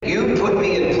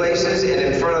universities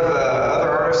and in front of other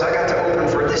artists. I got to open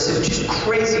for, this is just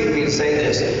crazy to me to say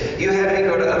this. You had me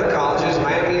go to other colleges,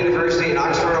 Miami University and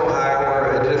Oxford, Ohio,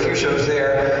 where I did a few shows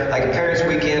there. Like Parents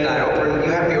Weekend,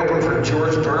 you had me open for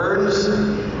George Burns.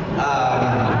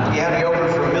 You had me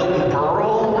open for Milton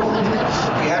Berle.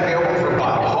 You had me open for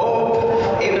Bob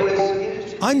Hope. It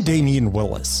was I'm Damian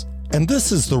Willis, and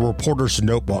this is the Reporter's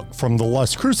Notebook from the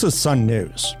Las Cruces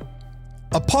Sun-News,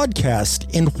 a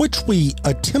podcast in which we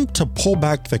attempt to pull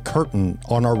back the curtain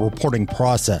on our reporting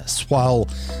process while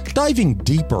diving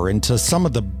deeper into some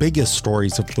of the biggest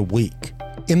stories of the week.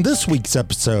 In this week's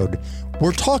episode,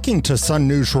 we're talking to Sun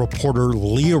News reporter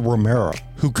Leah Romero,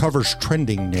 who covers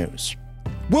trending news.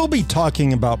 We'll be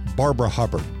talking about Barbara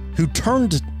Hubbard, who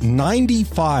turned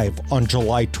 95 on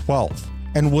July 12th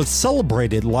and was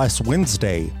celebrated last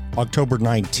Wednesday, October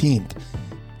 19th,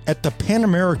 at the Pan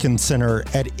American Center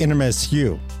at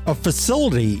NMSU, a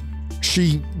facility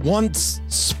she once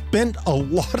spent a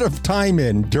lot of time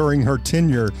in during her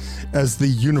tenure as the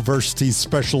university's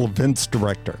special events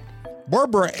director.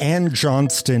 Barbara Ann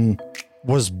Johnston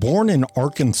was born in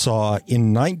Arkansas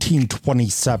in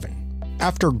 1927.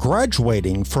 After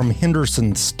graduating from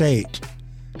Henderson State,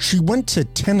 she went to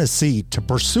Tennessee to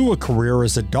pursue a career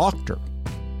as a doctor.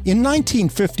 In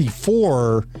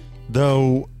 1954,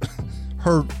 though,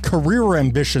 her career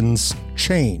ambitions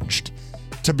changed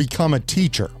to become a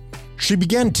teacher. She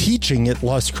began teaching at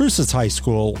Las Cruces High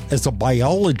School as a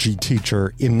biology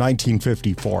teacher in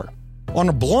 1954. On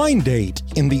a blind date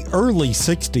in the early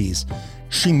 60s,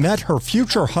 she met her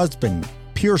future husband,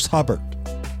 Pierce Hubbard.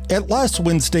 At last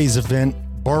Wednesday's event,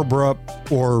 Barbara,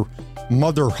 or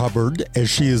Mother Hubbard, as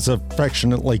she is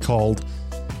affectionately called,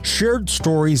 shared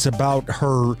stories about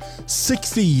her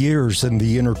 60 years in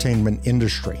the entertainment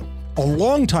industry. A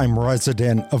longtime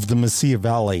resident of the Mesilla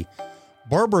Valley,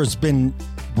 Barbara's been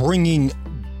bringing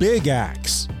big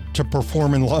acts to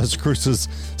perform in Las Cruces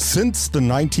since the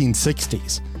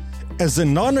 1960s. As a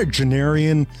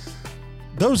nonagenarian,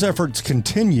 those efforts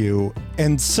continue,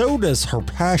 and so does her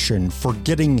passion for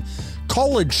getting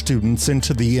college students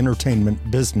into the entertainment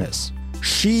business.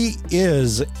 She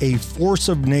is a force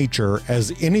of nature,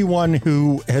 as anyone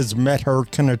who has met her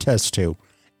can attest to,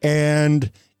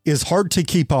 and is hard to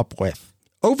keep up with.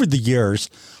 Over the years,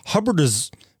 Hubbard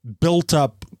has built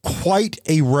up quite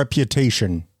a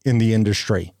reputation in the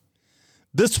industry.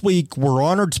 This week, we're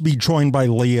honored to be joined by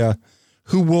Leah,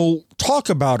 who will talk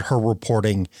about her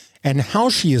reporting and how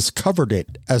she has covered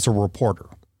it as a reporter.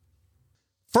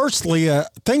 First, Leah,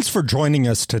 thanks for joining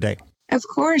us today. Of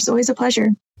course, always a pleasure.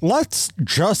 Let's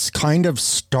just kind of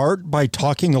start by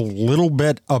talking a little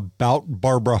bit about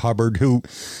Barbara Hubbard, who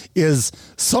is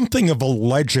something of a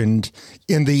legend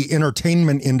in the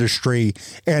entertainment industry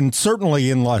and certainly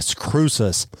in Las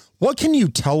Cruces. What can you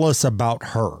tell us about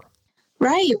her?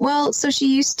 Right. Well, so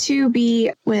she used to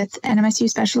be with NMSU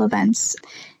Special Events,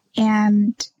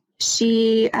 and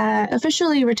she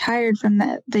officially retired from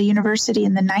the university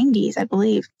in the 90s, I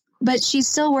believe. But she's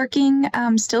still working,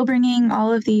 still bringing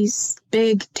all of these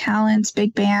big talents,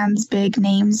 big bands, big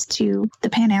names to the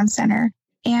Pan Am Center.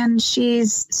 And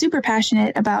she's super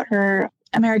passionate about her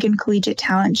American Collegiate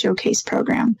Talent Showcase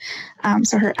program,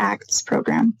 so her ACTS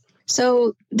program.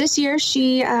 So this year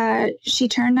she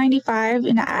turned 95,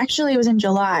 and actually it was in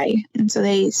July. And so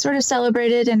they sort of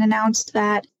celebrated and announced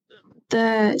that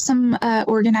some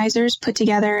organizers put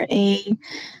together a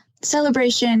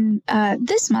celebration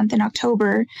this month in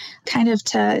October, kind of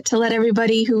to let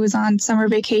everybody who was on summer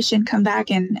vacation come back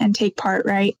and take part,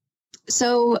 right?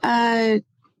 So they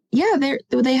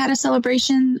had a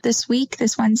celebration this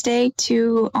Wednesday,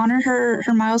 to honor her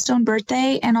milestone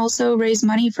birthday and also raise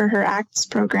money for her ACTS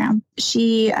program.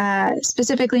 She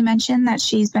specifically mentioned that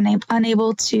she's been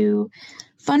unable to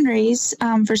fundraise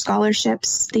for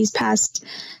scholarships these past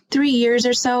 3 years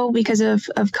or so because of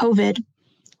COVID.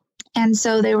 And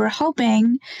so they were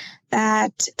hoping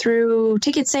that through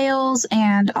ticket sales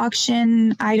and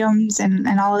auction items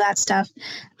and all of that stuff,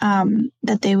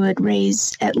 that they would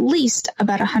raise at least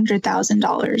about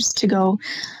 $100,000 to go,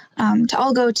 to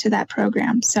all go to that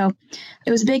program. So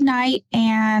it was a big night,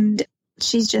 and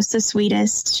she's just the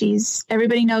sweetest.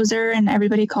 Everybody knows her, and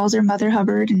everybody calls her Mother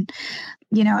Hubbard, and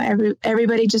you know,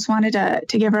 everybody just wanted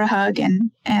to give her a hug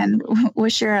and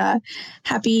wish her a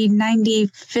happy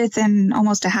 95th and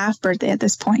almost a half birthday at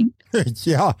this point.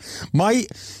 Yeah. My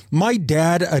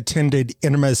dad attended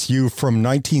NMSU from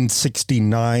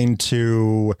 1969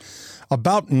 to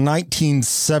about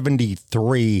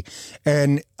 1973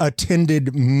 and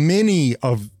attended many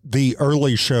of the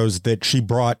early shows that she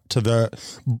brought to the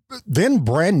then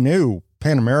brand new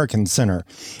Pan American Center.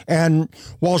 And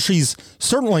while she's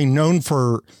certainly known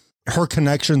for her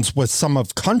connections with some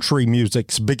of country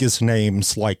music's biggest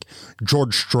names like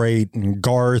George Strait and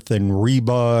Garth and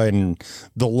Reba and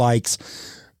the likes.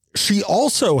 She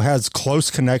also has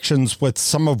close connections with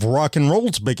some of rock and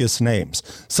roll's biggest names,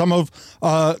 some of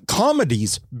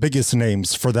comedy's biggest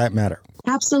names for that matter.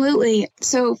 Absolutely.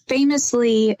 So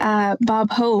famously,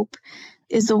 Bob Hope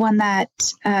is the one that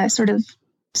sort of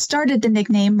started the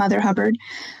nickname Mother Hubbard.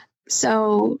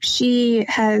 So she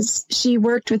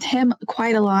worked with him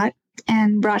quite a lot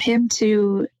and brought him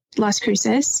to Las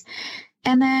Cruces.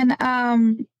 And then,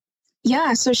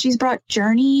 so she's brought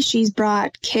Journey, she's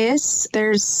brought Kiss.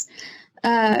 There's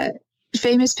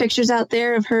famous pictures out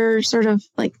there of her sort of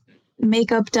like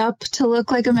make-upped up to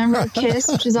look like a member of Kiss,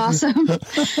 which is awesome.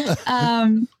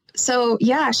 So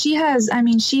yeah, she has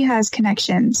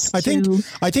connections. I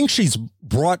think she's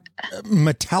brought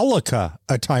Metallica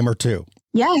a time or two.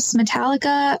 Yes,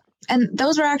 Metallica. And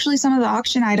those were actually some of the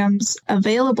auction items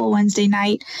available Wednesday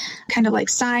night, kind of like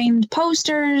signed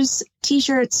posters,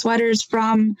 T-shirts, sweaters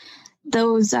from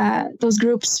those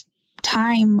groups'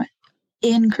 time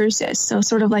in Cruces. So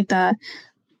sort of like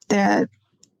the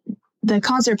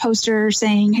concert poster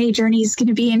saying, "Hey, Journey's going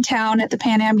to be in town at the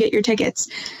Pan Am. Get your tickets."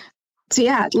 So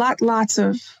yeah, lots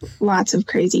of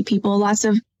crazy people, lots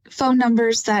of phone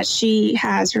numbers that she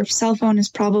has. Her cell phone is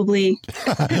probably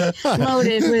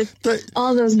loaded with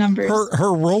all those numbers. Her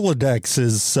Rolodex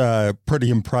is pretty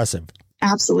impressive.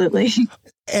 Absolutely.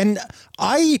 And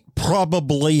I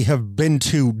probably have been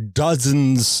to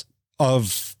dozens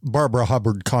of Barbara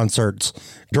Hubbard concerts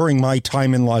during my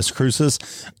time in Las Cruces.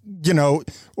 You know,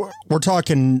 we're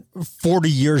talking 40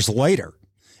 years later.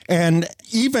 And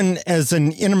even as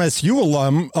an NMSU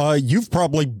alum, you've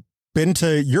probably been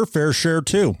to your fair share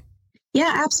too.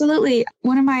 Yeah, absolutely.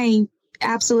 One of my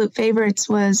absolute favorites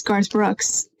was Garth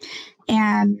Brooks.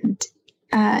 And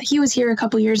he was here a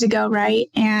couple years ago, right?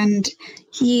 And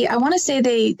I want to say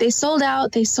they sold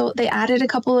out. They added a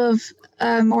couple of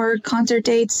more concert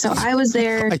dates. So I was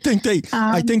there. I think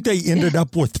they ended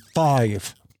up with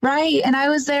 5. Right. And I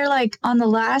was there like on the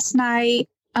last night.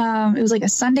 It was like a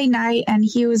Sunday night, and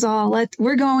he was all,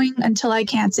 we're going until I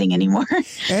can't sing anymore.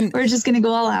 And we're just going to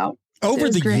go all out. Over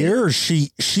the years,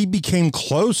 she became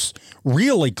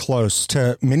really close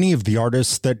to many of the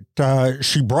artists that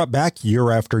she brought back year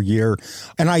after year.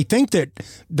 And I think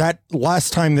that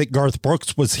last time that Garth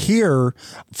Brooks was here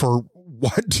for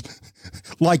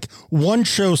like one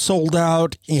show sold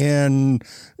out in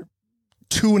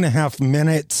 2.5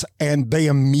 minutes, and they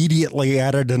immediately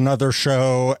added another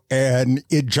show, and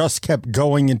it just kept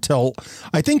going until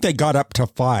I think they got up to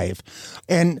 5.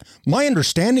 And my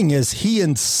understanding is he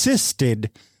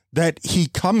insisted that he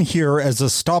come here as a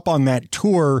stop on that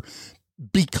tour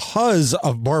because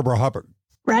of Barbara Hubbard.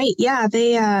 Right.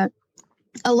 Yeah.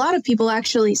 A lot of people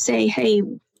actually say, "Hey,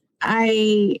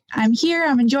 I'm here,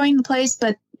 I'm enjoying the place,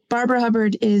 but Barbara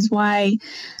Hubbard is why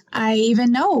I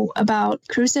even know about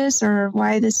Cruces, or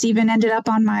why this even ended up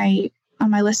on my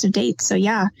list of dates." So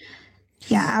yeah,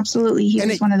 absolutely. He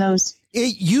was one of those.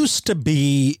 It used to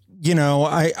be,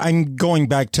 I'm going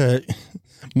back to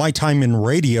my time in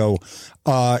radio,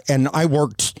 and I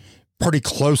worked pretty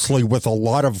closely with a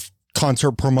lot of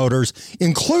concert promoters,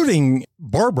 including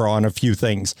Barbara on a few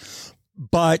things.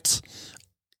 But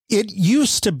it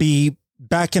used to be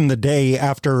back in the day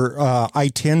after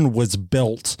I-10 was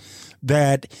built,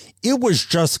 that it was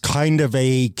just kind of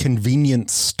a convenient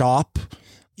stop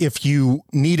if you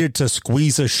needed to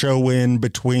squeeze a show in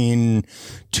between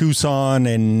Tucson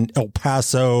and El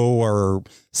Paso or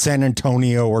San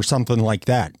Antonio or something like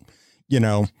that.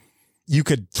 You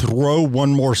could throw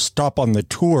one more stop on the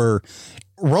tour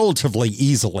relatively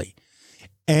easily.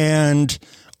 And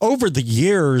over the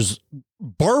years,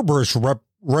 Barbara's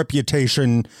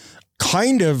reputation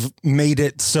kind of made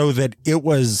it so that it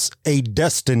was a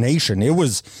destination. It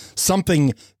was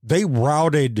something they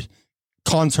routed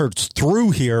concerts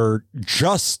through here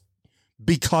just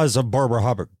because of Barbara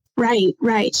Hubbard.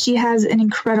 Right. She has an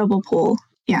incredible pull.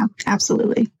 Yeah,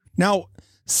 absolutely. Now,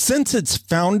 since its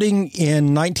founding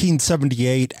in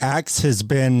 1978, Axe has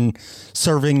been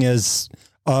serving as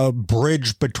a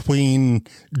bridge between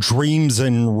dreams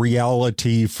and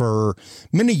reality for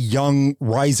many young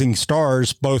rising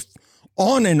stars, both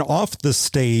on and off the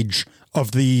stage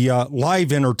of the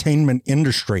live entertainment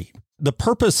industry. The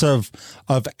purpose of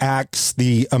ACTS,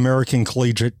 the American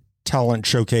Collegiate Talent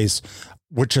Showcase,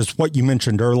 which is what you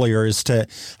mentioned earlier, is to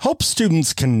help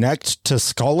students connect to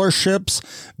scholarships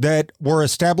that were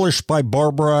established by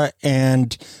Barbara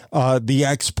and the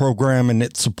ACTS program and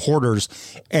its supporters.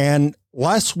 And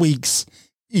last week's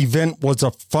event was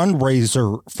a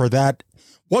fundraiser for that.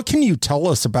 What can you tell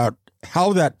us about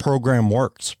how that program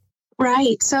works?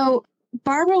 Right. So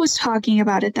Barbara was talking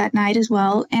about it that night as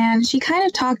well, and she kind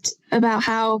of talked about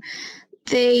how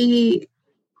they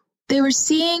were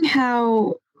seeing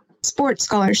how sports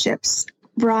scholarships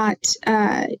brought,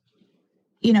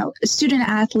 student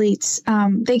athletes.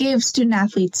 They gave student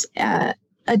athletes a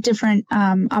different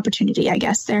opportunity, I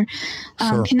guess. They're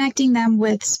Sure. connecting them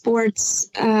with sports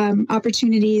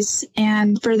opportunities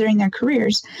and furthering their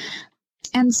careers.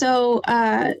 And so,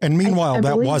 And meanwhile, I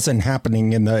that believe- wasn't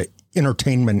happening in the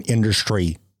entertainment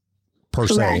industry per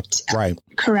Correct. se. Right.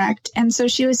 Correct. And so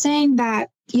she was saying that,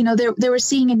 they were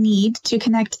seeing a need to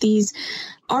connect these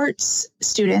arts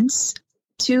students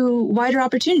to wider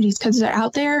opportunities because they're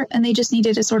out there and they just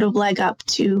needed a sort of leg up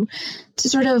to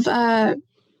sort of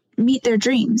meet their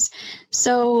dreams.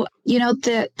 So,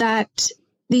 that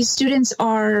these students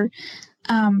are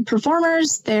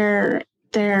performers, they're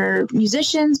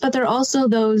musicians, but they're also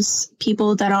those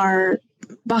people that are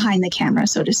behind the camera,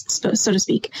 so to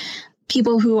speak.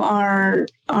 People who are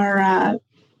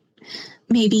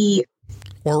maybe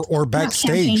Or not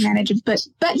backstage. campaign managers, but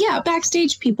yeah,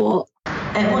 backstage people.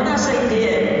 And when I say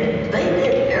did, they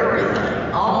did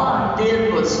everything. All I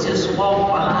did was just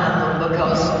walk behind them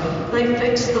because they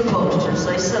fixed the posters,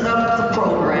 they set up the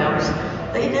programs,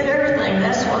 they did everything.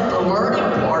 That's what the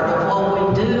learning part of what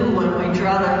we do when we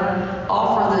try to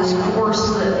offer this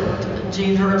course that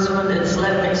Jean Hertzman has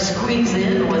let me squeeze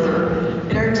in with her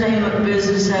entertainment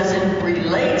business as it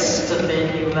relates to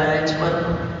venue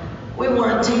management. We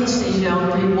want to teach these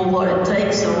young people what it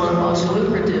takes in one of the most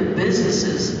lucrative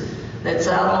businesses that's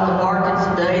out on the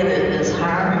market today that is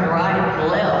hiring right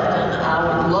and left, and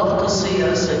I would love to see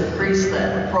us increase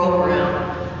that program.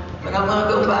 But I'm going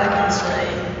to go back and say,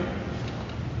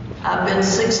 I've been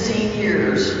 16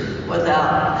 years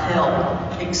without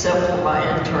help, except for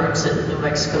my interns at New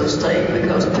Mexico State,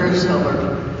 because Pierce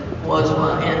Hillard was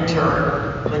my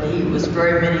intern, but he was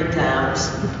very many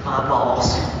times my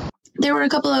boss. There were a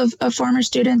couple of former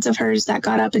students of hers that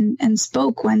got up and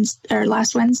spoke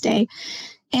last Wednesday,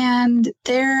 and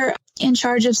they're in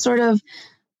charge of sort of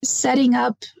setting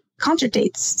up concert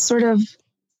dates, sort of,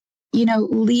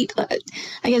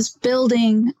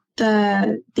 building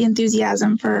the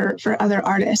enthusiasm for other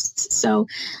artists. So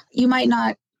you might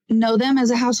not know them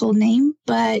as a household name,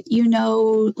 but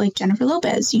like Jennifer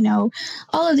Lopez,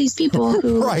 all of these people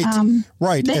who Right.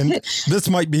 Right. And this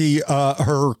might be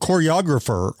her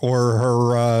choreographer or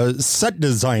her set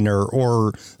designer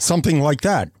or something like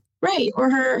that. Right. Or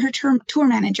her tour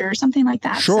manager or something like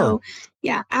that. Sure. So,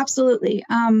 yeah, absolutely.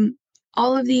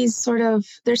 All of these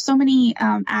there's so many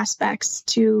aspects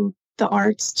to the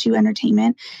arts, to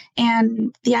entertainment,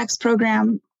 and the ACTS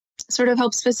program sort of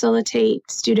helps facilitate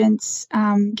students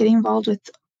getting involved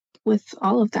with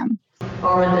all of them.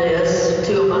 Armendez,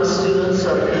 two of my students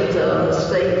up at the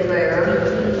State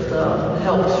Fair that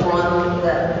helps run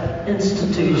that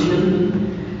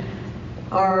institution,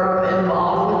 are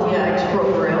involved with the ACTS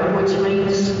program, which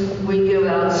means we give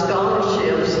out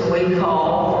scholarships, and we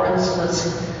call, for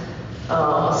instance,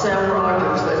 Sam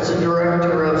Rogers, that's the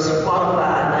director of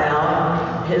Spotify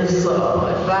now. His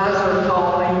advisor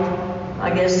called me.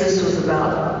 I guess this was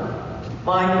about,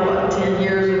 10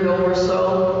 years ago or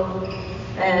so.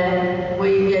 And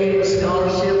we gave a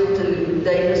scholarship to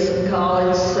Davidson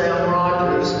College, Sam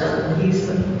Rogers, and he's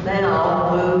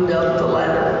now moved up the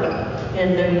ladder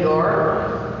in New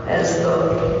York as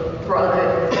the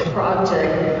project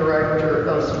director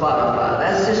of Spotify.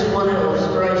 That's just one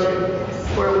illustration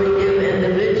where we give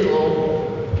individual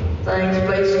things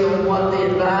based on what the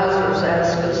advisors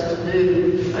ask us to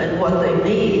do and what they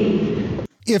need.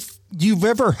 If you've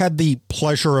ever had the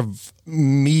pleasure of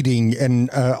meeting, and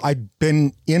I've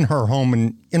been in her home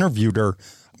and interviewed her,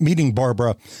 meeting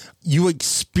Barbara, you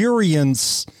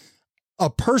experience a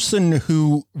person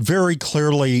who very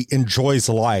clearly enjoys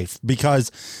life,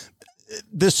 because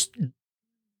this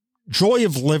joy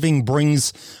of living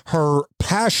brings her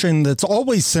passion that's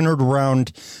always centered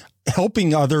around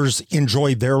helping others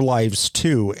enjoy their lives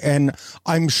too. And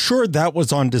I'm sure that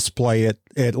was on display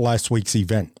at last week's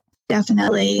event.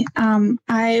 Definitely.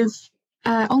 I've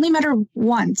only met her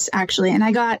once, actually, and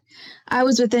I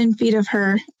was within feet of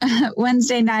her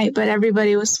Wednesday night, but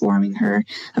everybody was swarming her,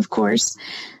 of course.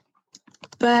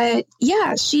 But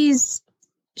yeah, she's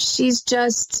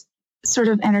just sort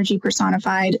of energy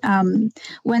personified.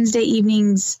 Wednesday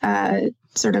evening's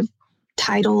sort of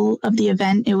title of the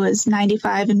event, it was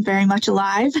 95 and very much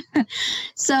alive.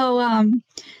 So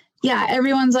yeah,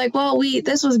 everyone's like, well,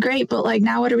 this was great, but like,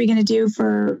 now what are we going to do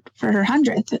for her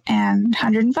 100th and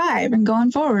 105 and going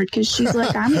forward? Because she's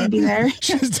like, I'm going to be there.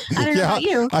 I don't know about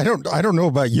you. I don't know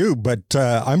about you, but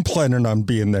I'm planning on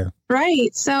being there.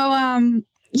 Right. So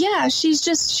Yeah,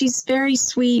 she's very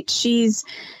sweet. She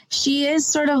is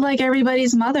sort of like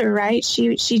everybody's mother, right?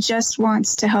 She just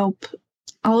wants to help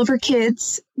all of her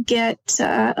kids get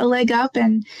a leg up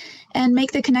and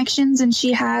make the connections. And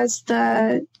she has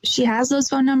those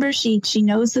phone numbers. She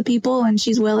knows the people, and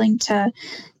she's willing to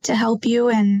help you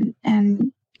and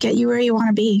get you where you want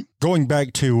to be. Going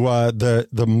back to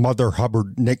the Mother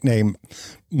Hubbard nickname,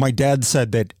 my dad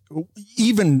said that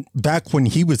even back when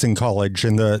he was in college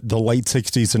in the late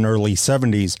 60s and early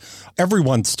 70s,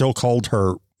 everyone still called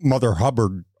her Mother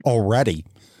Hubbard already.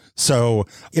 So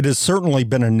it has certainly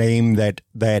been a name that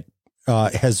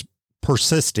has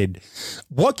persisted.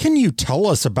 What can you tell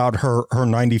us about her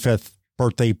 95th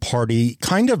birthday party?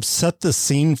 Kind of set the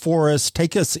scene for us.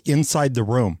 Take us inside the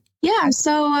room. Yeah,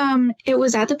 so it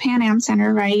was at the Pan Am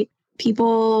Center, right?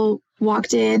 People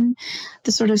walked in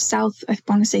the sort of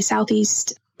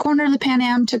southeast corner of the Pan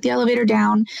Am, took the elevator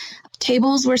down.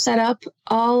 Tables were set up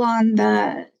all on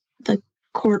the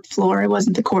court floor. It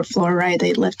wasn't the court floor, right?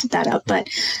 They lifted that up. But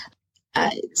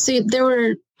so there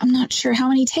were, I'm not sure how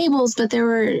many tables, but there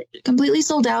were completely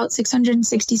sold out,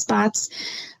 660 spots.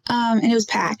 And it was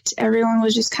packed. Everyone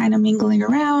was just kind of mingling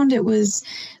around. It was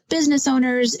business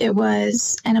owners. It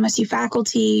was NMSU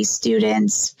faculty,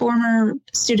 students, former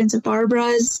students of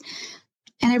Barbara's.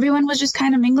 And everyone was just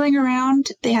kind of mingling around.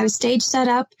 They had a stage set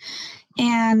up.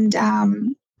 And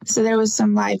so there was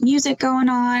some live music going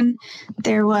on.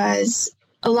 There was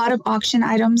a lot of auction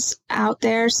items out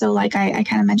there. So like I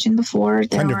kind of mentioned before,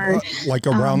 there were like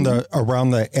around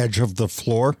the edge of the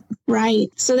floor. Right.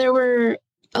 So there were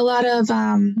a lot of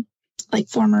like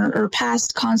former or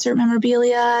past concert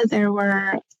memorabilia. There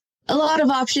were a lot of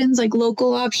options, like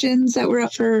local options that were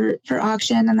up for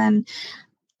auction. And then,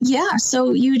 yeah,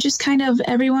 so you just kind of,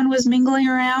 everyone was mingling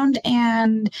around,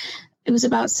 and it was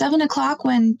about 7:00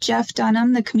 when Jeff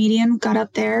Dunham, the comedian, got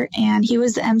up there, and he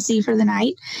was the MC for the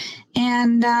night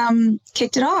and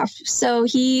kicked it off. So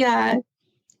he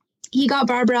got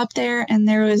Barbara up there, and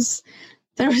there was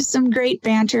some great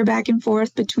banter back and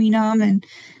forth between them. And,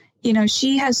 you know,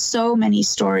 she has so many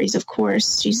stories, of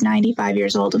course. She's 95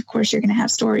 years old. Of course, you're going to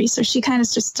have stories. So she kind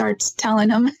of just starts telling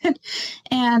them.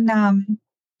 And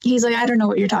he's like, I don't know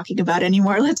what you're talking about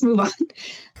anymore. Let's move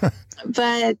on.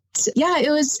 But yeah,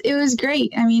 it was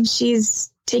great. I mean,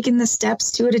 she's taken the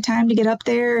steps 2 at a time to get up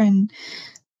there. And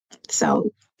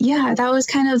so, yeah, that was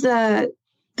kind of the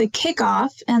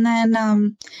kickoff. And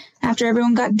then after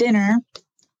everyone got dinner,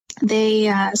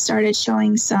 they started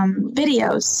showing some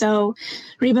videos. So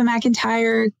Reba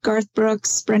McEntire, Garth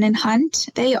Brooks, Brennan Hunt,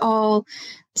 they all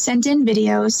sent in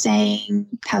videos saying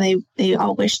how they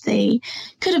all wish they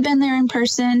could have been there in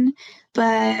person,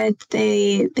 but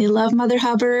they love Mother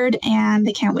Hubbard and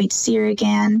they can't wait to see her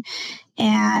again.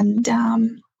 And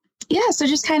yeah, so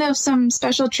just kind of some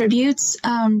special tributes.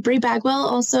 Brie Bagwell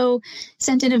also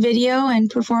sent in a video and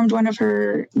performed one of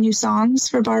her new songs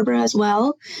for Barbara as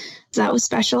well. So that was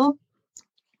special.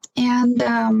 And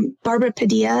Barbara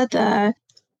Padilla, the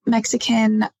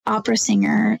Mexican opera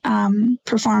singer,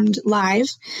 performed live.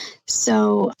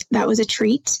 So that was a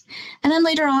treat. And then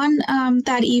later on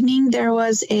that evening, there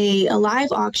was a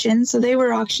live auction. So they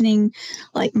were auctioning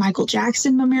like Michael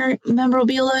Jackson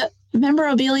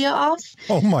memorabilia off.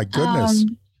 Oh my goodness.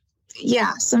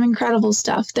 Yeah, some incredible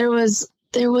stuff. There was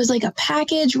like a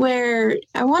package where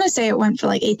I want to say it went for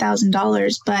like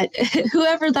 $8,000, but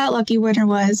whoever that lucky winner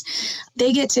was,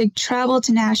 they get to travel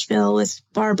to Nashville with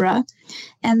Barbara,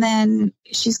 and then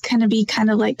she's going to be kind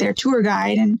of like their tour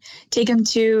guide and take them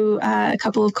to a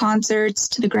couple of concerts,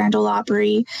 to the Grand Ole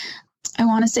Opry. I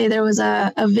want to say there was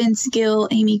a Vince Gill,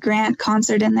 Amy Grant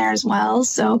concert in there as well.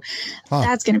 So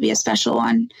that's going to be a special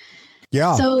one.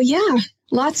 Yeah. So yeah.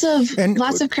 Lots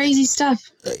of crazy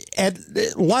stuff. At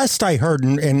last I heard,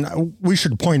 and we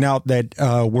should point out that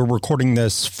we're recording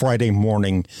this Friday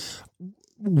morning,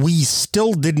 we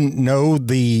still didn't know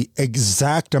the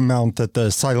exact amount that the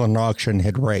silent auction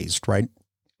had raised, right?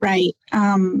 Right.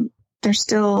 They're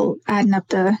still adding up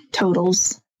the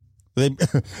totals. They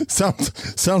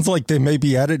sounds like they may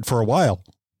be at it for a while.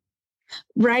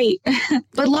 Right.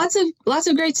 But lots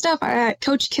of great stuff.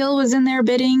 Coach Kill was in there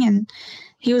bidding, and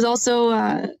he was also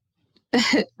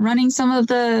running some of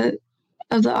the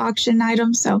auction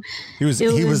items. So he was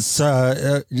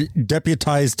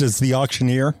deputized as the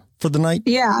auctioneer for the night.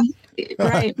 Yeah,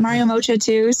 right. Mario Mocha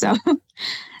too. So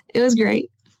it was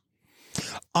great.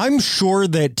 I'm sure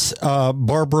that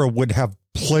Barbara would have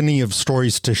plenty of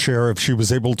stories to share if she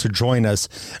was able to join us.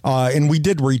 And we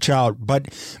did reach out, but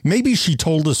maybe she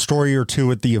told a story or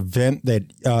two at the event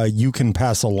that you can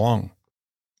pass along.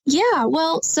 Yeah,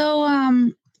 well,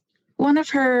 so one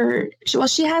of her, well,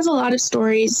 she has a lot of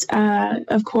stories,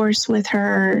 of course, with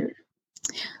her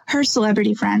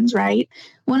celebrity friends, right?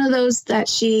 One of those that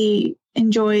she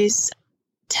enjoys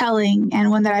telling, and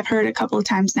one that I've heard a couple of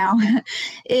times now,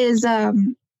 is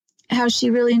how she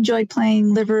really enjoyed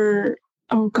playing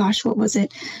oh gosh, what was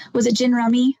it? Was it Gin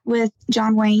Rummy with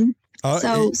John Wayne?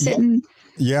 Sitting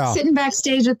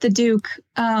backstage with the Duke,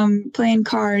 playing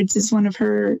cards is one of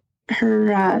her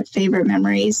favorite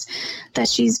memories that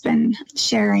she's been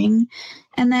sharing.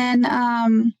 And then,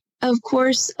 of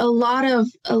course, a lot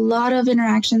of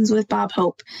interactions with Bob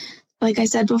Hope. Like I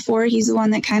said before, he's the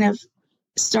one that kind of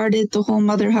started the whole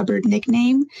Mother Hubbard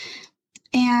nickname.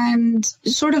 And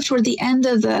sort of toward the end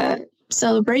of the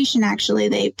celebration, actually,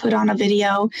 they put on a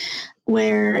video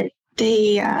where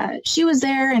she was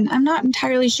there, and I'm not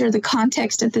entirely sure the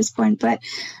context at this point, but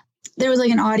there was like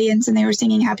an audience and they were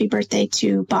singing happy birthday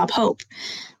to Bob Hope.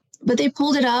 But they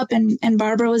pulled it up and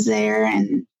Barbara was there,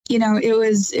 and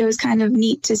it was kind of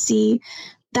neat to see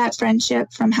that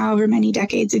friendship from however many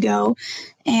decades ago.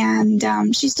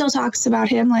 And she still talks about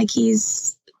him like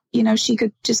he's, she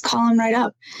could just call him right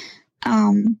up,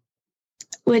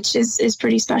 which is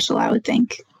pretty special, I would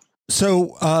think.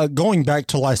 So going back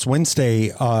to last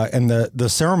Wednesday and the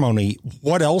ceremony,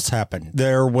 what else happened?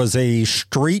 There was a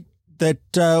street that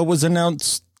was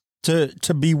announced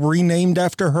to be renamed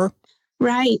after her?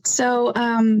 Right. So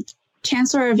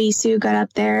Chancellor Avisu got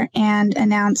up there and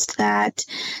announced that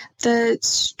the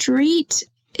street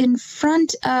right in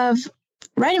front of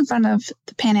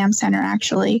the Pan Am Center,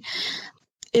 actually,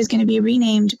 is going to be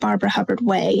renamed Barbara Hubbard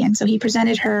Way. And so he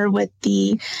presented her with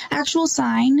the actual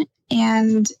sign.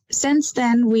 And since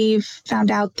then, we've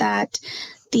found out that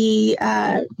the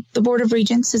Board of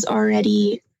Regents has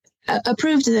already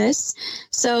approved this.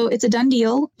 So it's a done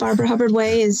deal. Barbara Hubbard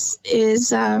Way is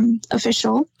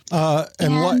official. As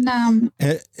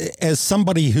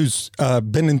somebody who's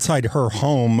been inside her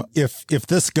home, if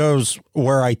this goes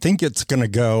where I think it's going to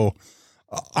go,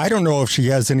 I don't know if she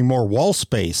has any more wall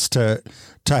space to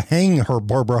hang her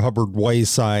Barbara Hubbard Way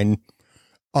sign,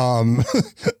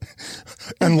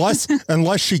 unless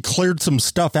she cleared some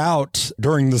stuff out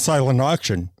during the silent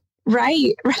auction.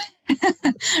 Right.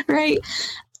 Right.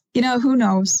 Who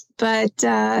knows? But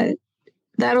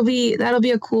that'll be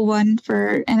a cool one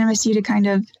for NMSU to kind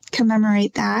of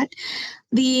commemorate that.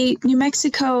 The New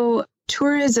Mexico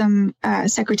Tourism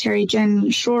Secretary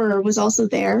Jen Schorer was also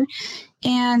there,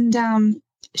 and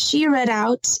she read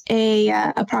out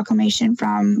a proclamation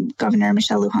from Governor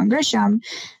Michelle Lujan Grisham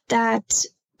that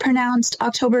pronounced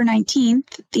October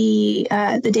 19th, the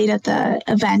date of the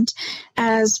event,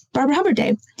 as Barbara Hubbard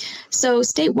Day. So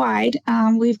statewide,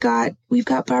 we've got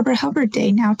Barbara Hubbard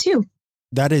Day now too.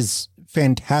 That is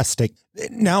fantastic.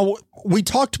 Now, we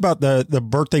talked about the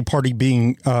birthday party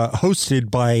being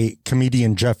hosted by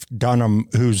comedian Jeff Dunham,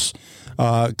 who's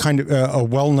kind of a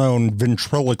well-known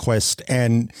ventriloquist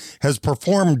and has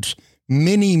performed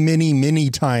many, many, many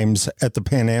times at the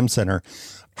Pan Am Center.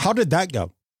 How did that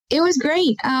go? It was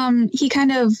great. He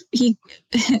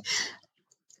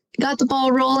got the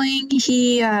ball rolling.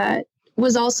 He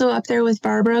was also up there with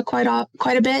Barbara quite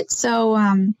a bit. So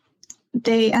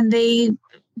they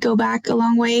go back a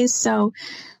long ways. So,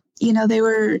 they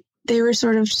were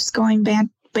sort of just going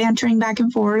bantering back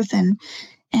and forth,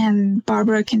 and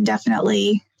Barbara can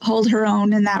definitely hold her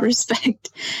own in that respect.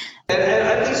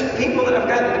 And these people that I've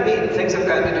gotten to meet and things I've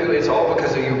gotten to do, it's all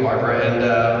because of you, Barbara.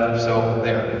 And so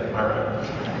there. All right.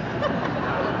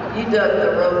 You dug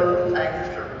the road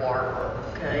extra, Barbara,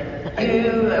 okay?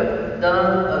 You have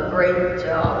done a great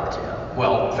job, Joe.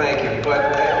 Well, thank you.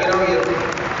 But,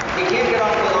 you can't get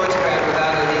off the launch pad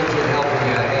without an engine helping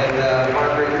you. And,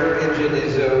 Barbara, your engine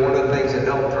is one of the things that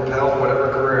helped propel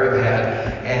whatever career I've had.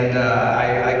 And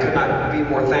I could not be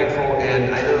more thankful.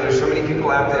 And I know there's so many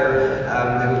people out there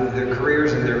who their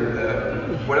careers and their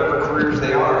whatever careers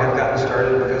they are have gotten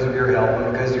started because of your help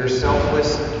and because you're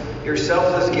selfless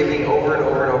giving over and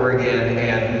over and over again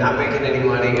and not making any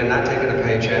money and not taking a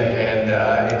paycheck. And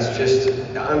it's just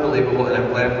unbelievable.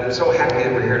 And I'm so happy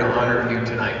that we're here to honor you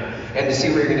tonight and to see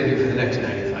what you're going to do for the next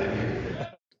 95 years.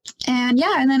 And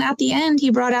then at the end, he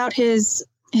brought out his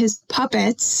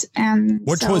puppets. And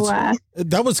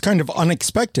that was kind of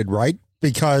unexpected, right?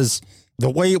 Because the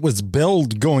way it was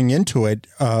billed going into it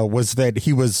was that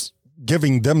he was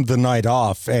giving them the night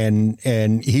off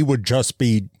and he would just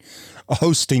be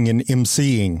hosting and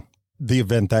emceeing the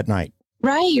event that night.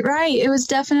 Right. It was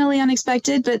definitely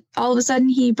unexpected, but all of a sudden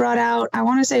he brought out, I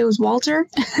want to say it was Walter.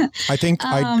 I think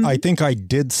I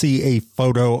did see a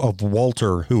photo of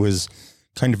Walter, who is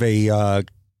kind of a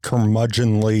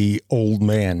curmudgeonly old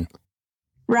man.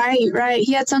 Right.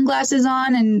 He had sunglasses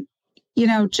on, and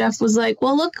Jeff was like,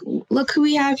 well, look who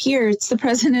we have here. It's the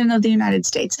President of the United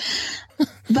States.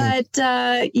 But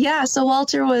so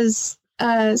Walter was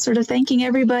sort of thanking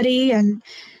everybody and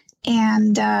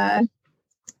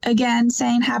again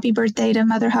saying happy birthday to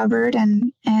Mother Hubbard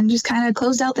and just kind of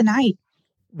closed out the night.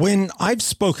 When I've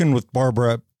spoken with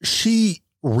Barbara, she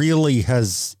really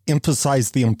has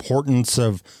emphasized the importance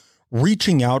of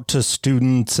reaching out to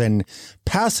students and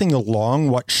passing along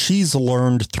what she's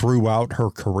learned throughout her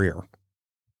career.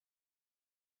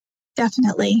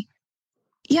 Definitely.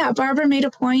 Yeah, Barbara made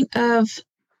a point of,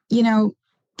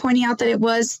 pointing out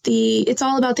that it's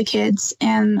all about the kids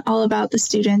and all about the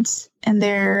students and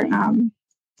their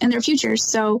futures.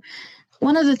 So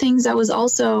one of the things that was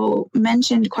also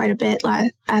mentioned quite a bit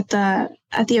at the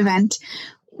event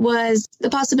was the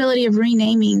possibility of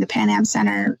renaming the Pan Am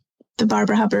Center the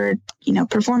Barbara Hubbard,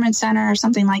 Performance Center or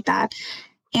something like that.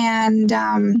 And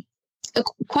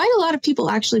quite a lot of people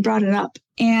actually brought it up.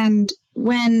 And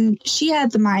when she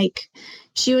had the mic,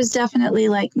 she was definitely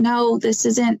like, no, this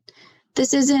isn't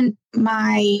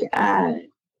my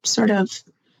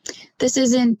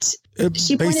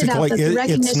she pointed out that the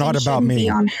recognition shouldn't be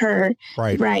on her.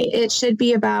 Right. It should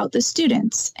be about the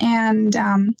students. And,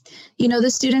 the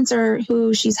students are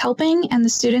who she's helping, and the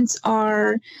students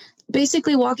are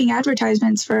basically walking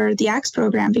advertisements for the ACTS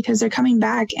program because they're coming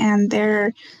back and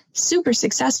they're super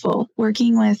successful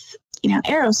working with,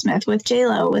 Aerosmith, with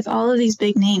J-Lo, with all of these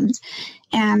big names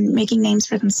and making names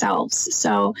for themselves.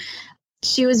 So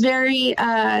she was very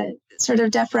sort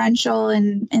of deferential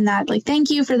in that, like, thank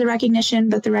you for the recognition,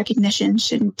 but the recognition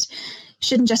shouldn't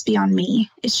just be on me.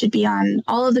 It should be on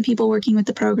all of the people working with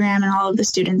the program and all of the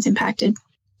students impacted.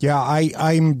 Yeah,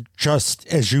 I'm just,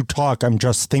 as you talk, I'm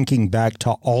just thinking back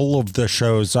to all of the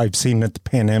shows I've seen at the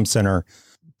Pan Am Center.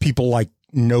 People like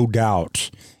No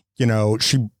Doubt,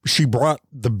 she brought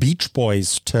the Beach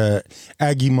Boys to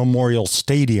Aggie Memorial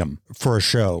Stadium for a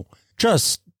show.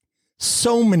 Just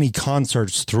so many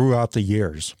concerts throughout the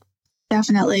years.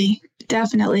 Definitely.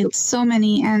 So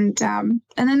many. And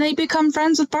then they become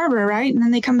friends with Barbara, right? And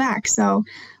then they come back. So,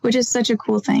 which is such a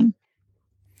cool thing.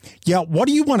 Yeah. What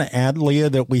do you want to add, Leah,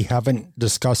 that we haven't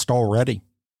discussed already?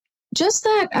 Just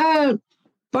that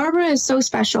Barbara is so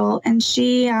special, and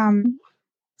she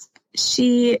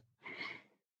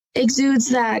exudes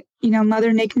that,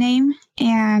 mother nickname,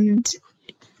 and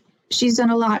she's done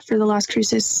a lot for the Las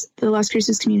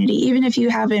Cruces community. Even if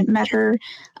you haven't met her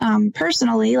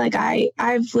personally, like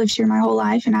I've lived here my whole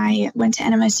life, and I went to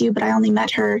NMSU, but I only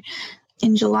met her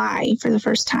in July for the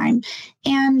first time.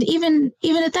 And even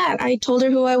at that, I told her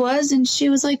who I was, and she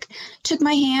was like, took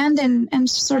my hand and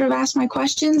sort of asked my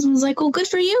questions and was like, well, good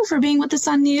for you for being with the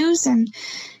Sun News. And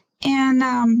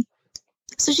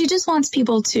so she just wants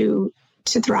people to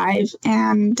thrive.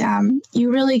 And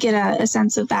you really get a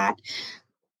sense of that.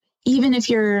 Even if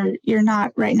you're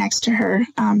not right next to her,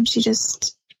 she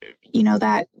just,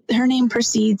 that her name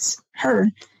precedes her,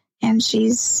 and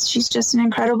she's just an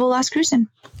incredible Las Crucean.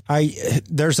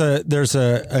 There's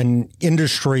an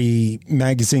industry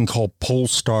magazine called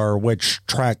Polestar, which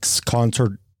tracks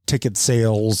concert ticket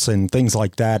sales and things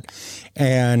like that.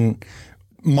 And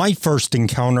my first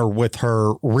encounter with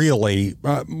her, really,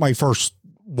 my first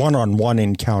one-on-one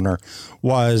encounter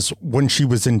was when she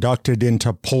was inducted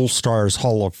into Polestar's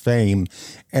Hall of Fame.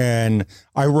 And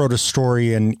I wrote a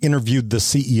story and interviewed the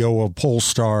CEO of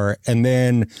Polestar, and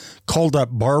then called up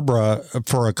Barbara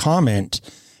for a comment.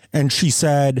 And she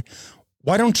said,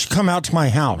 why don't you come out to my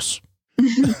house?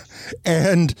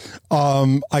 And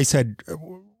I said,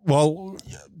 well,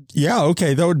 yeah,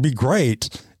 okay, that would be great.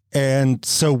 And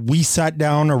so we sat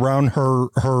down around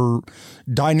her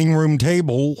dining room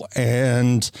table,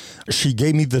 and she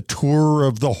gave me the tour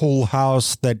of the whole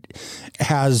house that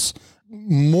has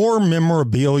more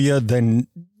memorabilia than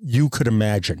you could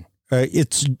imagine.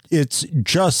 It's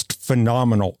just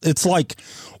phenomenal. It's like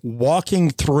walking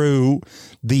through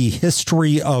the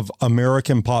history of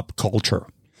American pop culture,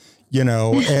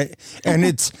 and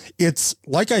it's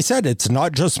like I said, it's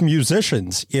not just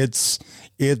musicians.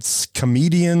 It's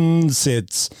comedians,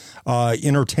 it's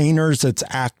entertainers, it's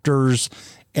actors,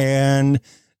 and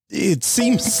it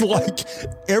seems like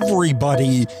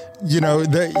everybody,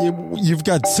 you've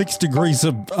got 6 degrees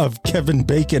of Kevin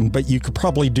Bacon, but you could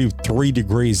probably do 3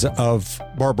 degrees of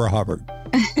Barbara Hubbard.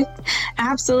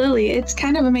 Absolutely. It's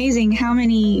kind of amazing how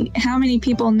many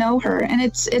people know her. And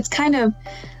it's kind of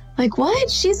like,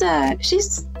 what? She's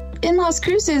in Las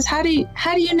Cruces. How do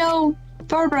you know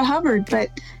Barbara Hubbard? But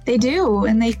they do,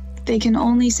 and they can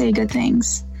only say good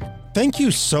things. Thank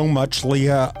you so much,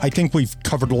 Leah. I think we've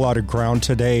covered a lot of ground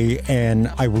today,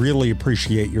 and I really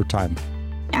appreciate your time.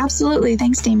 Absolutely.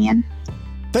 Thanks, Damien.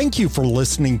 Thank you for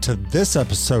listening to this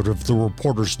episode of The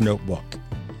Reporter's Notebook.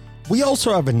 We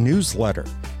also have a newsletter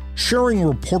sharing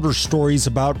reporter stories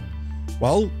about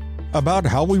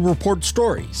how we report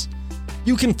stories.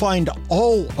 You can find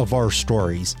all of our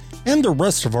stories and the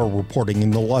rest of our reporting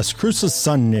in the Las Cruces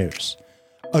Sun-News.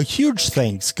 A huge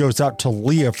thanks goes out to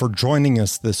Leah for joining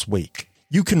us this week.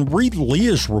 You can read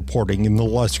Leah's reporting in the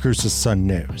Las Cruces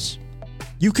Sun-News.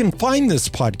 You can find this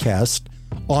podcast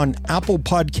on Apple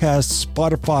Podcasts,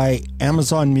 Spotify,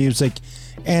 Amazon Music,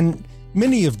 and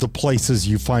many of the places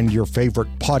you find your favorite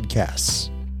podcasts.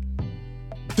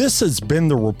 This has been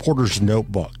the Reporter's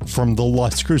Notebook from the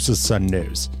Las Cruces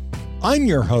Sun-News. I'm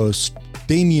your host,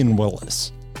 Damian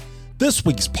Willis. This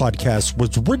week's podcast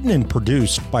was written and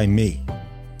produced by me.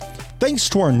 Thanks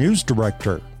to our news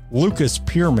director, Lucas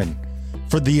Pierman,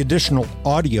 for the additional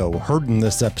audio heard in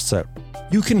this episode.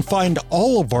 You can find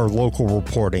all of our local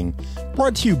reporting,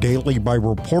 brought to you daily by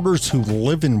reporters who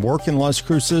live and work in Las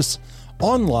Cruces,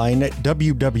 online at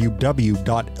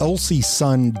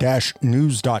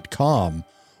www.lcsun-news.com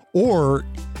or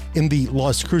in the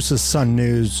Las Cruces Sun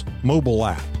News mobile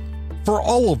app. For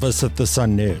all of us at the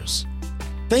Sun News,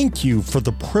 thank you for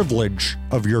the privilege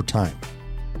of your time.